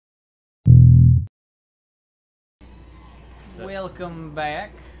Welcome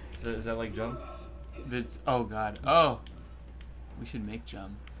back. Is that like Jum? This. Oh God. Oh. We should make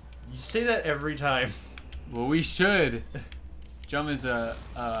Jum. You say that every time. Well, we should. Jum is a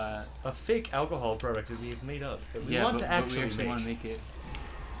fake alcohol product that we've made up. That we yeah, want but, to actually we actually make. want to make it.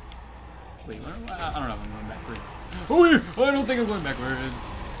 Wait, I don't know if I'm going backwards. Oh, wait, I don't think I'm going backwards.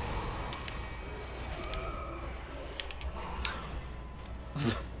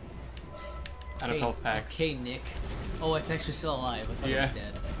 Out of health packs. Okay, Nick. Oh, it's actually still alive. I thought it was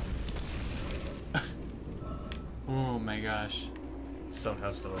dead. Oh my gosh.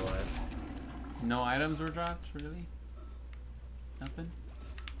 Somehow still alive. No items were dropped, really? Nothing?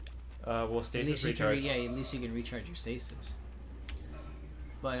 Well, stasis at recharge. least you can recharge your stasis.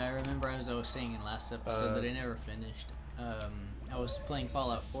 But I remember, as I was saying in last episode, that I never finished. I was playing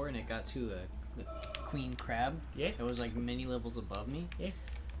Fallout 4 and it got to a queen crab. Yeah. It was like many levels above me. Yeah.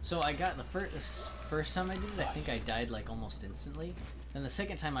 So I got the first time I did it, I think I died like almost instantly. Then the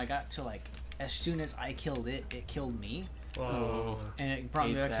second time I got to like, as soon as I killed it, it killed me. Whoa. And it brought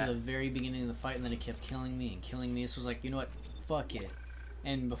me back to the very beginning of the fight, and then it kept killing me and killing me. So I was like, you know what, fuck it.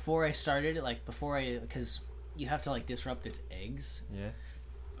 And before I started, because you have to like disrupt its eggs. Yeah.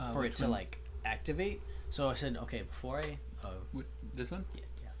 For it to like activate. So I said, okay, before I... this one?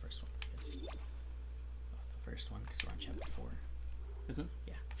 Yeah, first one. Yes. The first one, because we're on chapter 4. This one?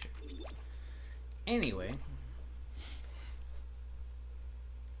 Yeah, sure. Anyway.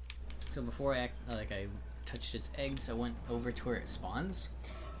 So before I touched its eggs, I went over to where it spawns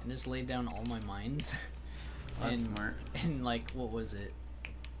and just laid down all my mines. That's smart. And like, what was it?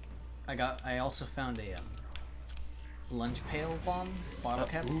 I also found a lunch pail bomb bottle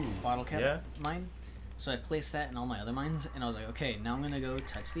cap mine. So I placed that in all my other mines, and I was like, okay, now I'm gonna go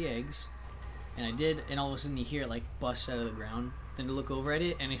touch the eggs. And I did, and all of a sudden you hear it like bust out of the ground. Then to look over at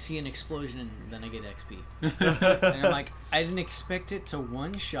it, and I see an explosion, and then I get XP. And I'm like, I didn't expect it to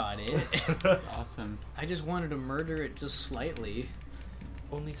one-shot it. That's awesome. I just wanted to murder it just slightly.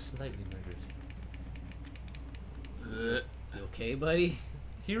 Only slightly murdered. You okay, buddy?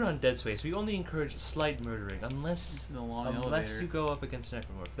 Here on Dead Space, we only encourage slight murdering, unless elevator. you go up against an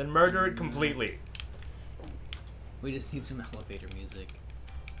necromorph. Then murder it completely. We just need some elevator music.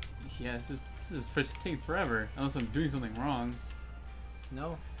 Yeah, this is taking forever, unless I'm doing something wrong.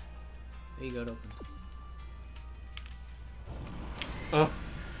 No. There you go, to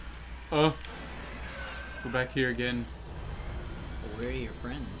open. Go back here again. Well, where are your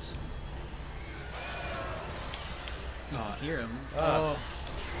friends? You can hear them.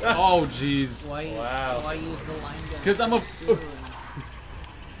 Oh, jeez. Why use the line gun? Because I'm a... soon?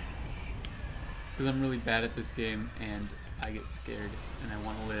 Because I'm really bad at this game, and I get scared, and I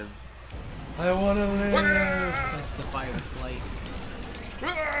want to live. I want to live. That's the fight or flight.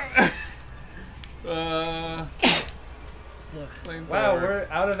 Wow, we're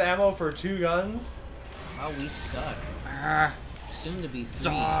out of ammo for 2 guns. Wow, we suck. Soon to be 3.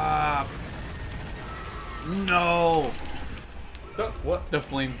 Stop! No! What? The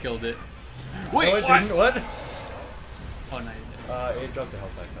flame killed it. Wait, no, it what? didn't. What? Oh, no, it didn't. It dropped the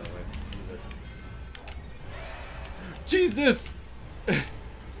health back, by the way. Use it. Jesus! There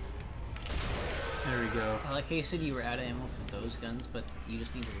we go. I like how you said you were out of ammo for those guns, but you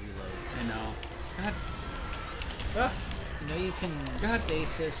just need to reload. I know. God. Ah. You know you can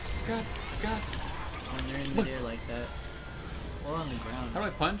stasis God. when they're in midair like that. Or on the ground. How do I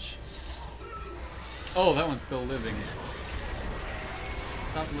punch? Oh, that one's still living.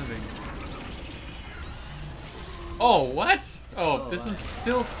 Stop living. Oh, what? Oh, this one's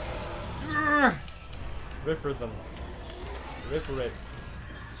still... Ripper them. Ripper it.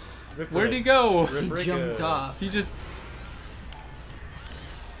 Where'd he go? He jumped off. He just...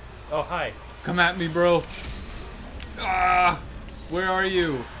 Oh, hi. Come at me, bro. Ah! Where are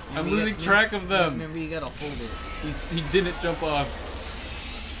you? I'm losing track of them. Remember, you gotta hold it. He didn't jump off.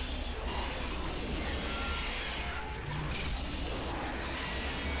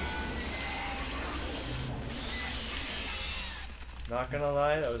 Not gonna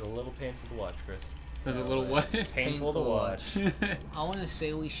lie, that was a little painful to watch, Chris. There's a little what? Painful to watch. I want to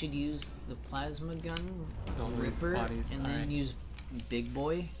say we should use the plasma gun, Don't Ripper, bodies. and then use Big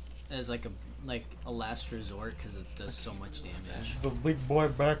Boy as like a last resort because it does so much damage. The big boy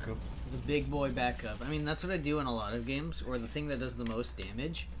backup. The big boy backup. I mean, that's what I do in a lot of games, or the thing that does the most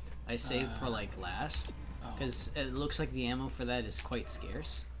damage, I save for like last, because it looks like the ammo for that is quite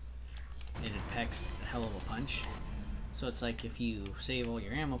scarce, and it packs a hell of a punch. So it's like if you save all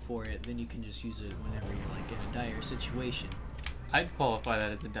your ammo for it, then you can just use it whenever you're like in a dire situation. I'd qualify that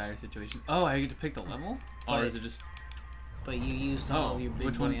as a dire situation. Oh, I get to pick the level? Or is it just... But you used all of your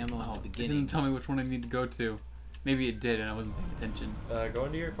big boy ammo at the It beginning. didn't tell me which one I need to go to. Maybe it did and I wasn't paying attention. Go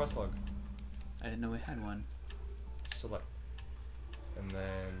into your quest log. I didn't know it had one. Select. And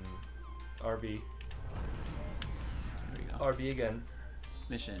then RB. There we go. RB again.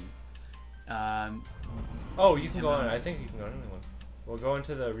 Mission. Oh, you can go on. I think you can go on anyone. We'll go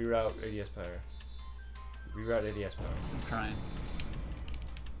into the reroute ADS power. Reroute ADS power. I'm trying.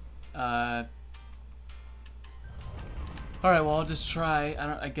 Alright, well I'll just try.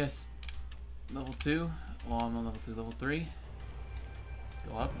 I guess level 2. Well, I'm on level 2, level 3.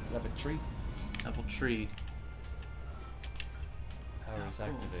 Go up. Level 3. Level 3. Power is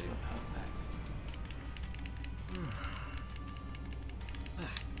activated.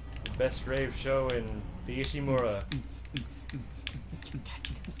 The best rave show in the Ishimura.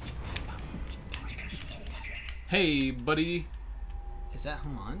 Hey, buddy. Is that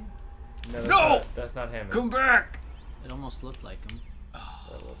Haman? No! That's not Hammond. Come back! It almost looked like him.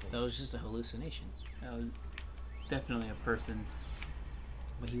 That wasn't. That was just a hallucination. That was definitely a person.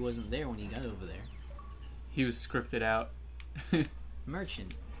 But he wasn't there when he got over there. He was scripted out.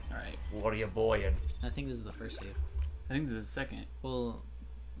 Merchant. Alright. What are you boying? I think this is the first save. I think this is the second. Well,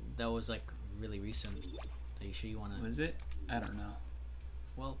 that was like really recent. Are you sure you want to? Was it? I don't know.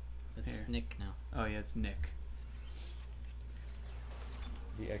 Well, it's Here. Nick now. Oh yeah, it's Nick.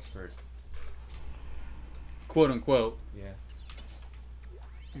 The expert. Quote unquote. Yeah.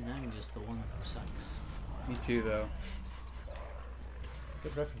 And I'm just the one who sucks. Me too, though.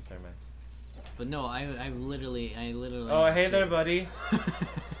 Good reference there, Max. But no, I literally. Oh, hey there, buddy.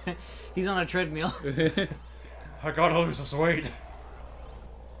 He's on a treadmill. I gotta lose this weight.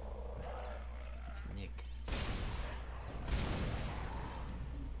 Nick.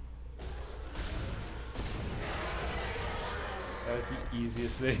 That was the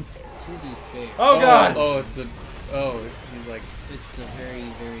easiest thing. To be fair, Oh god! Oh, it's the. Oh, he's like. it's the very,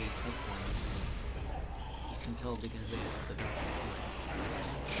 very tough ones. You can tell because they have the.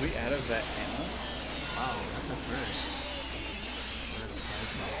 Are we out of that ammo? Wow, that's a first.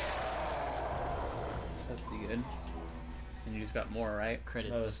 That's pretty good. And you just got more, right? No,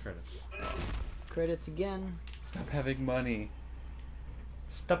 Credits. that's credits. Credits again. Stop having money.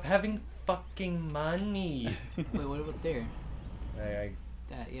 Stop having fucking money. Wait, what about there? I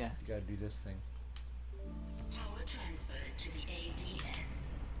That, yeah. gotta do this thing. Power transferred to the ADS.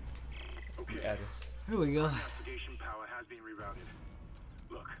 The Addis. Here we go. Navigation power has been rerouted.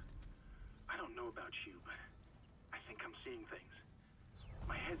 Look, I don't know about you, but I think I'm seeing things.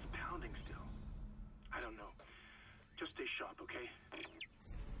 My head's pounding still. I don't know. Just stay sharp, okay?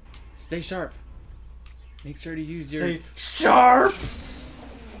 Stay sharp. Make sure to use your. Stay sharp!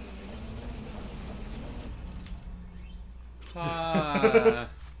 Ah.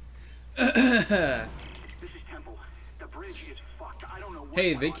 This is Temple. The bridge is fucked. I don't know what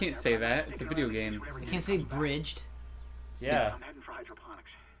Hey, they can't say that. It's a video game. I can't say bridged. Yeah. I'm heading for hydroponics.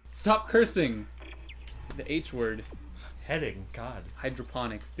 Stop cursing. The H word. Heading. God.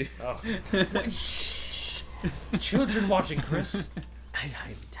 Hydroponics, dude. Oh. Children watching, Chris.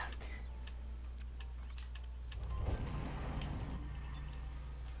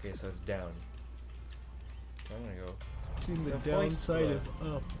 Okay, so it's down. I'm gonna go. Seeing the The downside voice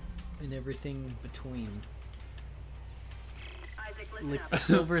of up. And everything between. Isaac, listen Like up. the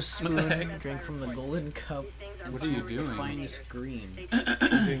silver the spoon heck? drank from the golden cup. These things And What are you saw the doing? finest green.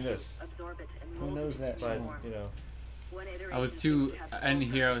 I'm doing this. Absorb it and Who mold knows it that into But, song? form. you know. One iteration I was seems too. to have I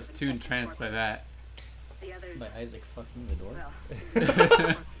didn't hear. I was full too control entranced by that. The others, By Isaac fucking the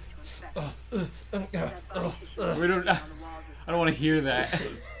door. well, We don't. I don't want to hear that. I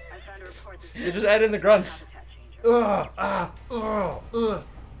found a report that You just add in the grunts. habitat changer.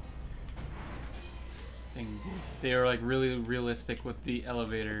 Thing. They are like really realistic with the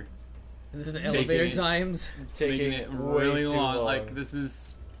elevator, The elevator it. times. making it way really too long. Like this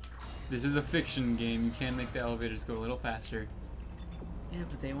is a fiction game. You can make the elevators go a little faster. Yeah,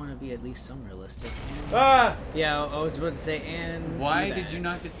 but they want to be at least some realistic. Ah! Yeah, I was about to say, and Why do did that. you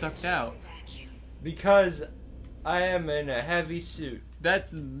not get sucked out? Because I am in a heavy suit.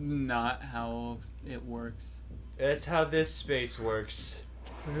 That's not how it works. That's how this space works.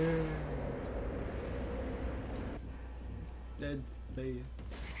 Dead space.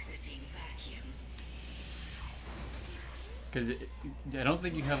 Because I don't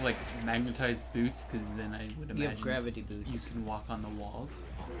think you have like magnetized boots. Because then I would You have imagine gravity you boots. can walk on the walls.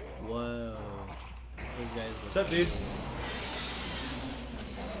 Whoa. Those guys What's up, dude?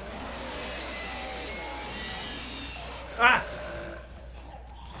 Ah!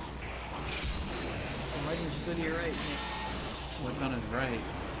 Why didn't you go to your right? What's on his right?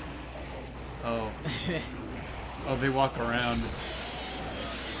 Oh. Oh, they walk around.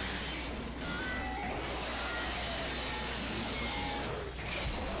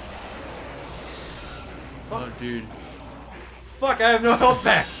 Oh, dude. Fuck, I have no health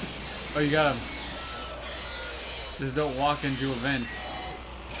packs. Oh, you got him. Just don't walk into a vent.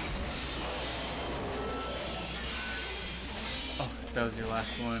 Oh, that was your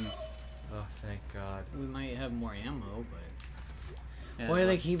last one. Oh, thank God. We might have more ammo, but Yeah, why do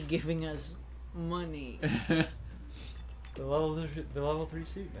they keep giving us money? The level 3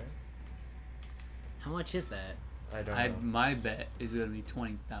 suit, man. How much is that? I don't know. My bet is gonna be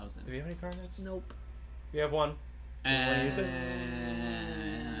 20,000. Do we have any car nets? Nope. We have one. wanna use it?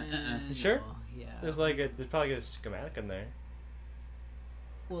 You sure? No, yeah. There's probably a schematic in there.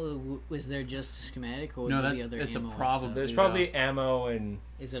 Well, was there just a schematic, or would No, there be other it's a ammo? and probably. stuff? There's Yeah. probably ammo and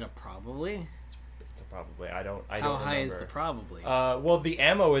Is it a probably? it's a probably. I don't How high is remember. the probably? Well, the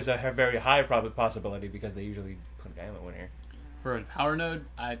ammo is a very high possibility because they usually put ammo in here. For a power node,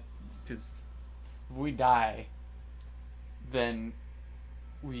 because if we die, then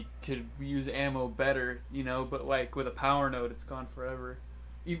we could use ammo better, you know. But like with a power node, it's gone forever,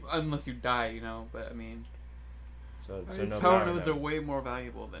 unless you die, you know. But I mean, So I mean, no power power nodes node. are way more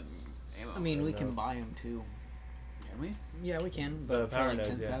valuable than ammo. I mean, we no. can buy them too. Can we? Yeah, we can, The but for power like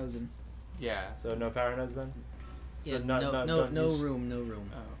nodes, yeah. 10,000. Yeah. So no power nodes then. Yeah, So no don't use- room, no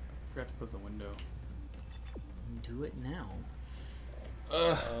room. Oh, I forgot to close the window. Do it now.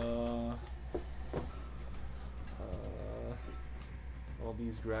 All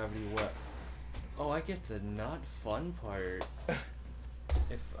these gravity what? Oh, I get the not fun part.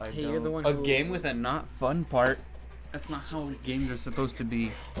 If I Hey, don't. you're the one A who... game with a not fun part. That's not how games are supposed to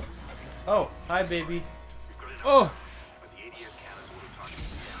be. Oh, hi, baby. Oh. But the ADS cannons will talk you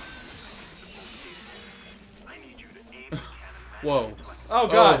down. I need you to aim the cannon back Whoa. Oh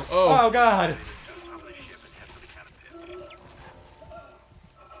God. Oh. Oh God. to the top of the ship and head for the cannon pit.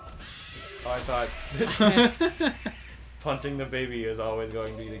 Oh, I thought punting the baby is always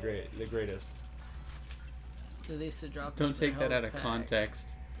going to be the greatest. At least it dropped. Don't take that out of context.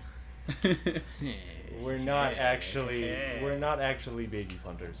 We're not actually baby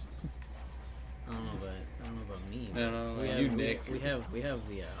punters. I don't know about me. I don't know we about have, you, Nick. We have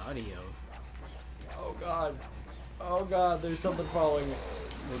the audio. Oh God. Oh God. There's something following it.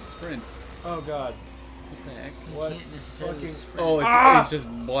 With sprint. Oh God. What the heck? You What can't necessarily fucking- sprint. Oh, Ah! it's just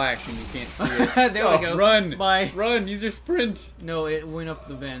black and you can't see it. There Oh, we go. Run! Bye. Run! Use your sprint! No, it went up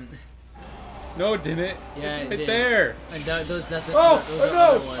the vent. No, it didn't. Yeah, it's it right did. there. And that's Oh, those oh are no!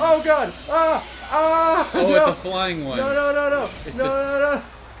 other ones. Oh God! Ah! Ah! Oh, no. it's a flying one. No! No! No! No! It's No! the- No! No!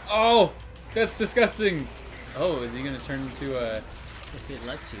 Oh, that's disgusting. Oh, is he gonna turn into a If it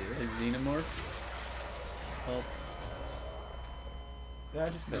lets you. xenomorph? Oh, No,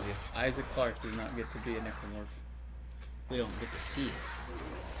 just kill you. Isaac Clarke does not get to be a necromorph. we don't get to see it.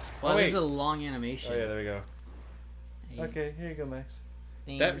 Wow, Oh, this wait. is a long animation. Oh yeah, there we go. Hey, Okay, here you go, Max.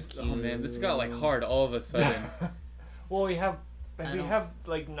 thank Oh man, this got like you. hard all of a sudden. Well, we have don't-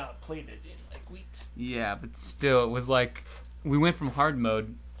 like not played it in like weeks. Yeah, but still, it was like we went from hard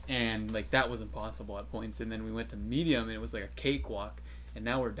mode and like that was impossible at points, and then we went to medium and it was like a cakewalk, and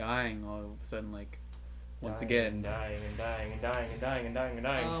now we're dying all of a sudden like once again. dying and dying and dying and dying and dying and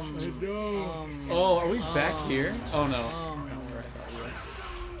dying. Oh, are we back here? Oh no.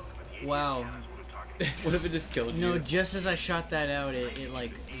 Wow. What if it just killed No, you? just as I shot that out, it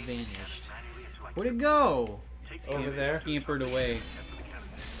like vanished. Where'd it go? Over there. Scampered away.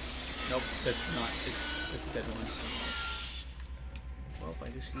 Nope, that's not. It's a dead one. Well, I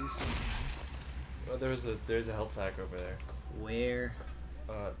just used some. Oh, there's a health pack over there. Where?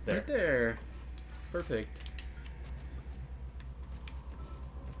 There. Right there. Perfect.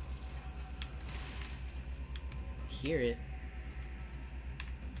 Hear it.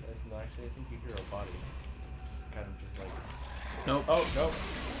 No, actually, I think you hear a body. Just kind of just like. Nope. Oh no.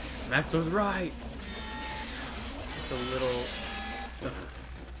 Max was right. It's a little.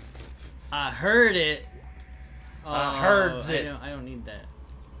 I heard it. I heard Oh, it. I don't need that.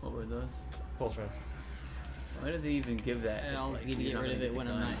 What were those? Pulse trends. Why did they even give that? I'll Like, need to you're get not rid of gonna it when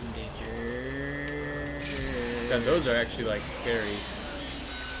the I'm gun? not in danger. God, those are actually like scary.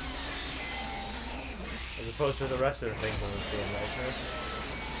 As opposed to the rest of the things on this game,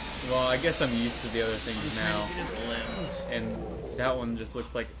 right? Well, I guess I'm used to the other things now, Trying to get its limbs. and that one just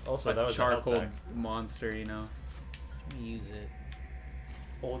looks like Also, a that was a health charcoal pack. monster, you know. Let me use it.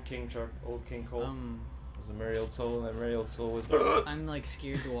 Old King Cole was a merry old soul, and that merry old soul was. I'm like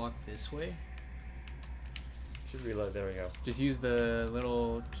scared to walk this way. Should reload. There we go. Just use the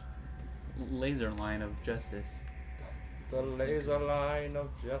little laser line of justice. The laser line of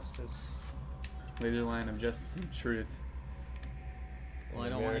justice. Laser line of justice and truth. Well, I The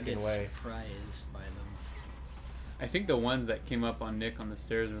don't want to American get way. surprised by them. I think the ones that came up on Nick on the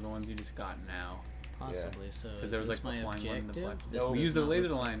stairs are the ones you just got now. Possibly. So Because is there was this like my the flying one in the objective? black. This We does used the not laser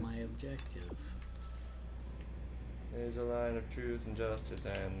look like line. my objective. There's a line of truth and justice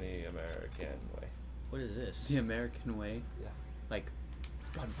and the American way. What is this? The American way. Yeah. Like,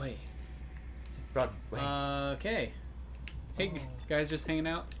 Broadway. Broadway. Okay. hey, guys, just hanging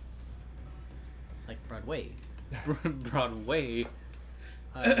out. Like Broadway. Broadway.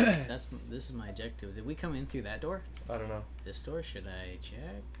 This is my objective. Did we come in through that door? I don't know. This door? Should I check?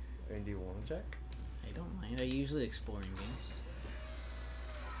 I mean, do you want to check? I don't mind. I usually explore in games.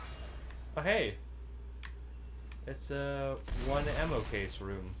 Oh, hey. It's a one ammo case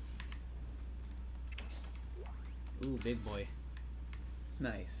room. Ooh, big boy.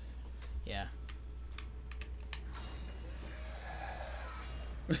 Nice. Yeah.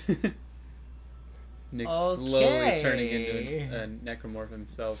 Nick's Okay. slowly turning into a necromorph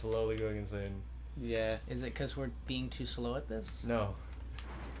himself. Slowly going insane. Yeah. Is it because we're being too slow at this? No.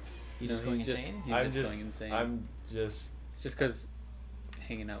 You No, just going he's insane? He's I'm just just going insane. I'm just. It's just because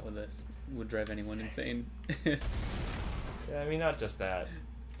hanging out with us would drive anyone insane. Yeah, I mean, not just that.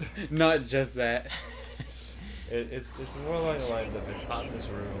 Not just that. It's more along the lines of it's hot in this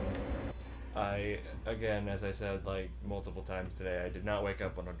room. Again, as I said like multiple times today, I did not wake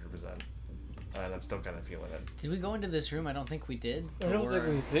up 100%, and I'm still kind of feeling it. Did we go into this room? I don't think we did. I don't Or- think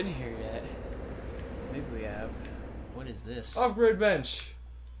we've been here yet. Maybe we have. What is this? Upgrade bench.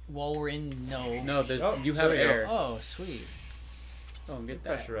 While we're in no. No, there's Oh, you have there we go. air. Oh, sweet. Oh, get It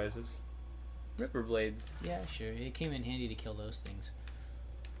that. pressurizes. Ripper blades. Yeah, sure. It came in handy to kill those things.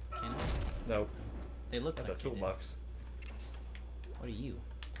 Can it? Nope. They look That's like a they did. toolbox. What are you?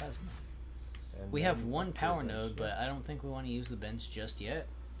 Plasma. And We then have one upgrade power bench. node, but I don't think we want to use the bench just yet.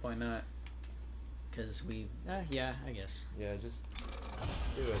 Why not? Because we... yeah, I guess. Yeah, just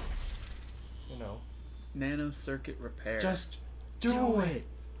do it. You know. Nano circuit repair. Do it!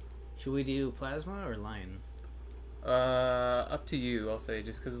 Should we do plasma or lion? Up to you. I'll say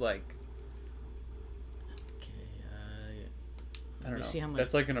just because like Okay, I don't know. see how much...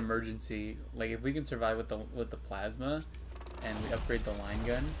 That's like an emergency. Like if we can survive with the plasma, and we upgrade the line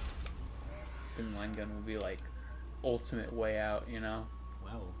gun, then the line gun will be like ultimate way out. You know.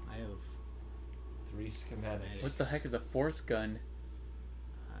 Wow, I have... 3 schematics. What the heck is a force gun?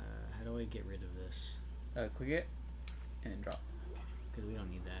 how do I get rid of this? Click it, and then drop. Because we don't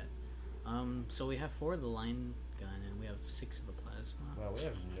need that. So we have 4 of the line gun, and we have 6 of the plasma. Wow, we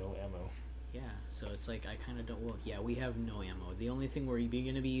have no ammo. Yeah, so it's like I kind of don't... Well, yeah, we have no ammo. The only thing we're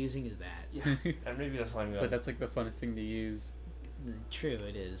going to be using is that. Yeah. And maybe that's line gun. But that's like the funnest thing to use. True,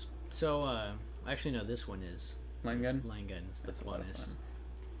 it is. So, actually, no, this one is. Line gun. Line gun is the That's a lot of funnest.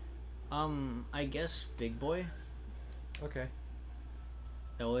 fun. I guess big boy. Okay.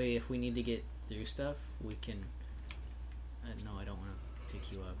 That way, if we need to get through stuff, we can... no, I don't want to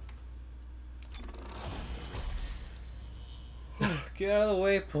pick you up. Get out of the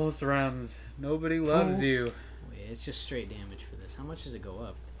way, pulse rounds. Nobody loves you. Wait, it's just straight damage for this. How much does it go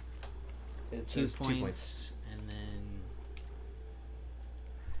up? It 2 says points, 2 points. and then...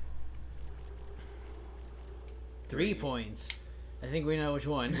 3 points. I think we know which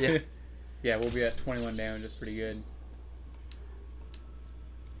one. Yeah. Yeah, we'll be at 21 damage. That's pretty good.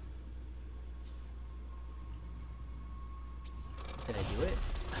 Did I do it?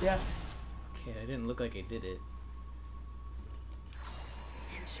 Yeah. Okay, I didn't look like I did it.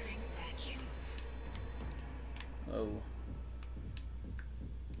 Oh.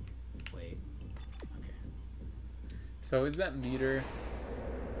 Wait. Okay. So is that meter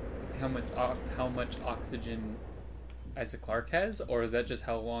how much oxygen Isaac Clarke has, or is that just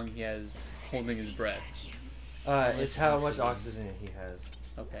how long he has holding his breath? It's how much oxygen he has.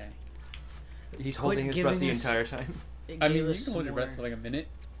 Okay. He's Quit holding his breath the giving us- entire time. It I mean, gave you us can hold your breath more- for like a minute.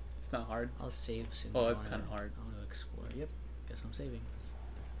 It's not hard. I'll save soon. Oh, I that's wanna- kinda hard. I want to explore. Yep. Guess I'm saving.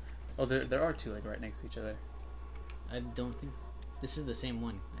 Oh, there are 2 like right next to each other. I don't think this is the same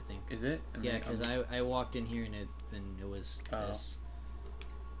one. I think. Is it? I mean, Yeah, I'm because just- I walked in here and it was Oh. this.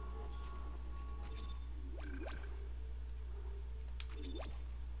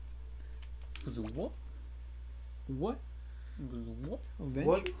 Was it what? What? Was it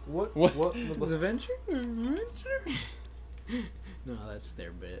what? What? What? Adventure? Adventure? No, that's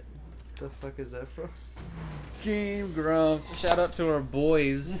their bit. The fuck is that from? Game Grumps. Shout out to our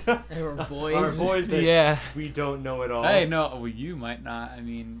boys. They were boys. Our boys that Yeah. we don't know at all. Hey, no, well, you might not. I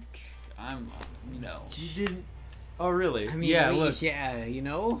mean, I'm, you know. You didn't. Oh, really? I mean, Yeah, we- look. yeah, you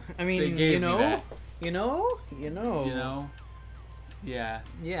know. I mean, They gave you me know, that. you know. You know? Yeah.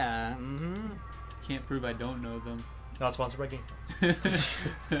 Yeah. Mm-hmm. Can't prove I don't know them. Not sponsored by Game.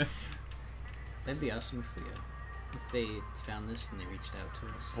 That'd be awesome if we. if they found this and they reached out to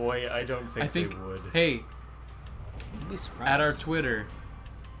us? Boy, I don't think, I think. they would. Hey, You'd be surprised. at our Twitter,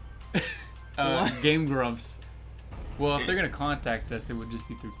 What? Game Grumps. Well, if they're gonna contact us, it would just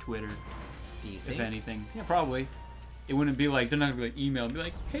be through Twitter, Do you if think? anything. Yeah, probably. It wouldn't be like they're not gonna be like email and be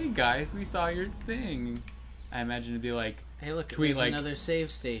like, "Hey guys, we saw your thing." I imagine it'd be like, Hey, look, Tweet there's like, another save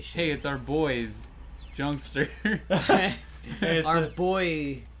station. "Hey, it's our boys, Junkster." It's Our a-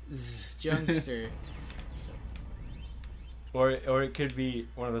 boys, Junkster. Or it could be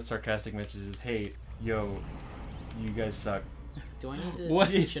one of those sarcastic messages. Hey, yo, you guys suck. Do I need to?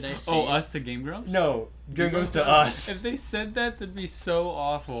 What? Should I say? Oh, it? us to Game Grumps? No, gun goes to us. If they said that, that'd be so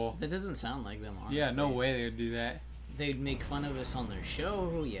awful. That doesn't sound like them, honestly. Yeah, no way they would do that. They'd make fun of us on their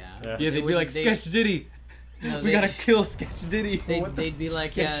show, yeah. Yeah. Yeah, they'd be like, Sketch Diddy. No, We they- gotta kill Sketch Diddy. They'd be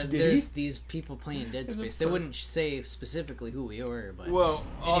like, yeah, Sketch Diddy? there's these people playing Dead In the Space. They first- wouldn't say specifically who we were, but Well,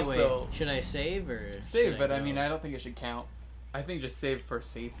 anyway, also should I save or save, should but I go? mean, I don't think it should count. I think just save for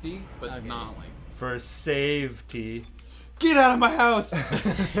safety, but Okay. not like For safety. get out of my house.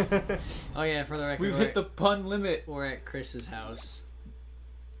 Oh yeah, for the record, We've hit the pun limit. we're at Chris's house.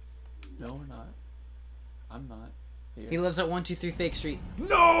 No, we're not. I'm not. Here. He lives at 123 Fake Street.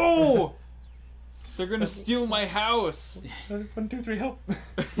 No! They're gonna steal my house. 1, 2, 3, help.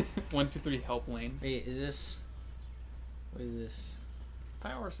 1, 2, 3, help lane. Wait, is this? What is this?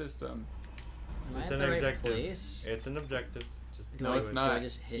 Power system. Am I It's at an the right objective. place? It's an objective. Just Do No, I- it's do not. I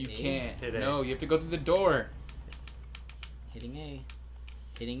just hit you A? can't. Hit A. No, you have to go through the door. Hitting A.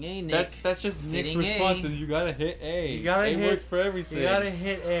 Hitting A, Nick. That's just Nick's Hitting A. response. Is you gotta hit A. You gotta A hit- works for everything. You gotta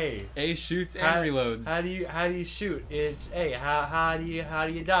hit A. A shoots and How- reloads. How do you shoot? It's A. How do you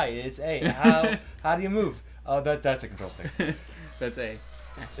die? It's A. How do you move? Oh, that's a control stick. That's A.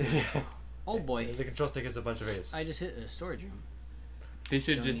 Oh boy, The control stick is a bunch of A's. I just hit a storage room. They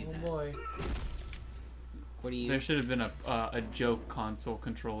should Don't just. need Oh boy. What do you? There should have been a joke console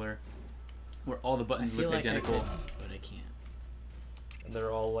controller where all the I buttons feel look like identical. I could, but I can't. And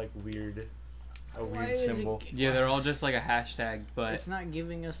they're all like weird. A Why weird is it symbol. g- Yeah, they're all just like a hashtag, but It's not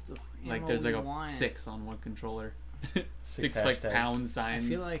giving us the like ammo there's like we a want. 6 on one controller. Six Six like hashtags. pound I signs.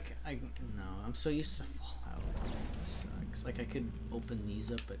 feel like no. I'm so used to Fallout. This sucks. Like I could open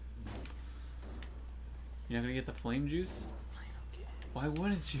these up, but You're not gonna get the flame juice? fine, okay. Why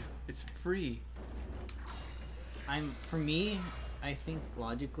wouldn't you? It's free. For me, I think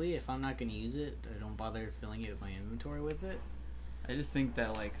logically, if I'm not gonna use it, I don't bother filling it with my inventory with it. I just think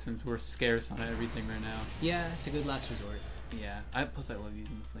that like since we're scarce on everything right now. Yeah, it's a good last resort. Yeah. Plus I love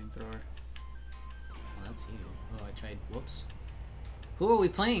using the flamethrower. Well, that's you. Oh, I tried. Whoops. Who are we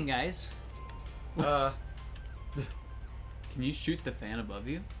playing, guys? Uh, Can you shoot the fan above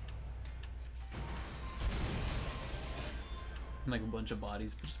you? And, like a bunch of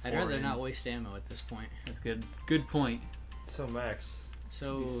bodies just I'd pour rather in. not waste ammo at this point. That's good. Good point. so Max,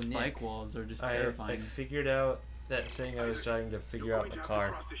 So These Nick, spike walls are just I terrifying. figured out that thing I was trying to figure out in the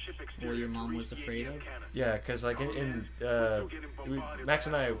car. what your mom was afraid of? Yeah, cause like Max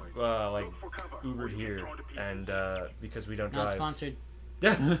and I like Ubered here, and because we don't drive. Not sponsored.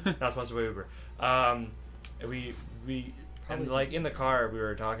 Yeah, not sponsored by Uber. We and Probably like in the car we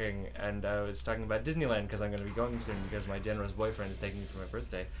were talking, and I was talking about Disneyland because I'm going to be going soon because my generous boyfriend is taking me for my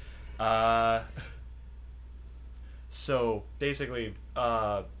birthday. So basically,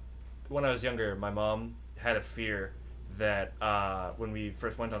 when I was younger, my mom had a fear that when we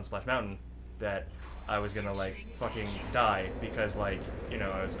first went on Splash Mountain, that I was gonna like fucking die because like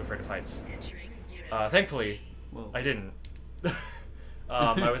I was afraid of heights. Thankfully, Whoa. I didn't.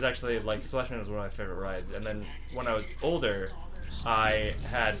 I was actually like Splash Mountain was one of my favorite rides, and then when I was older, I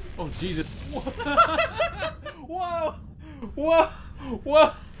had Oh Jesus! Whoa! Whoa!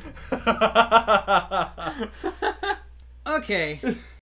 Whoa! Okay.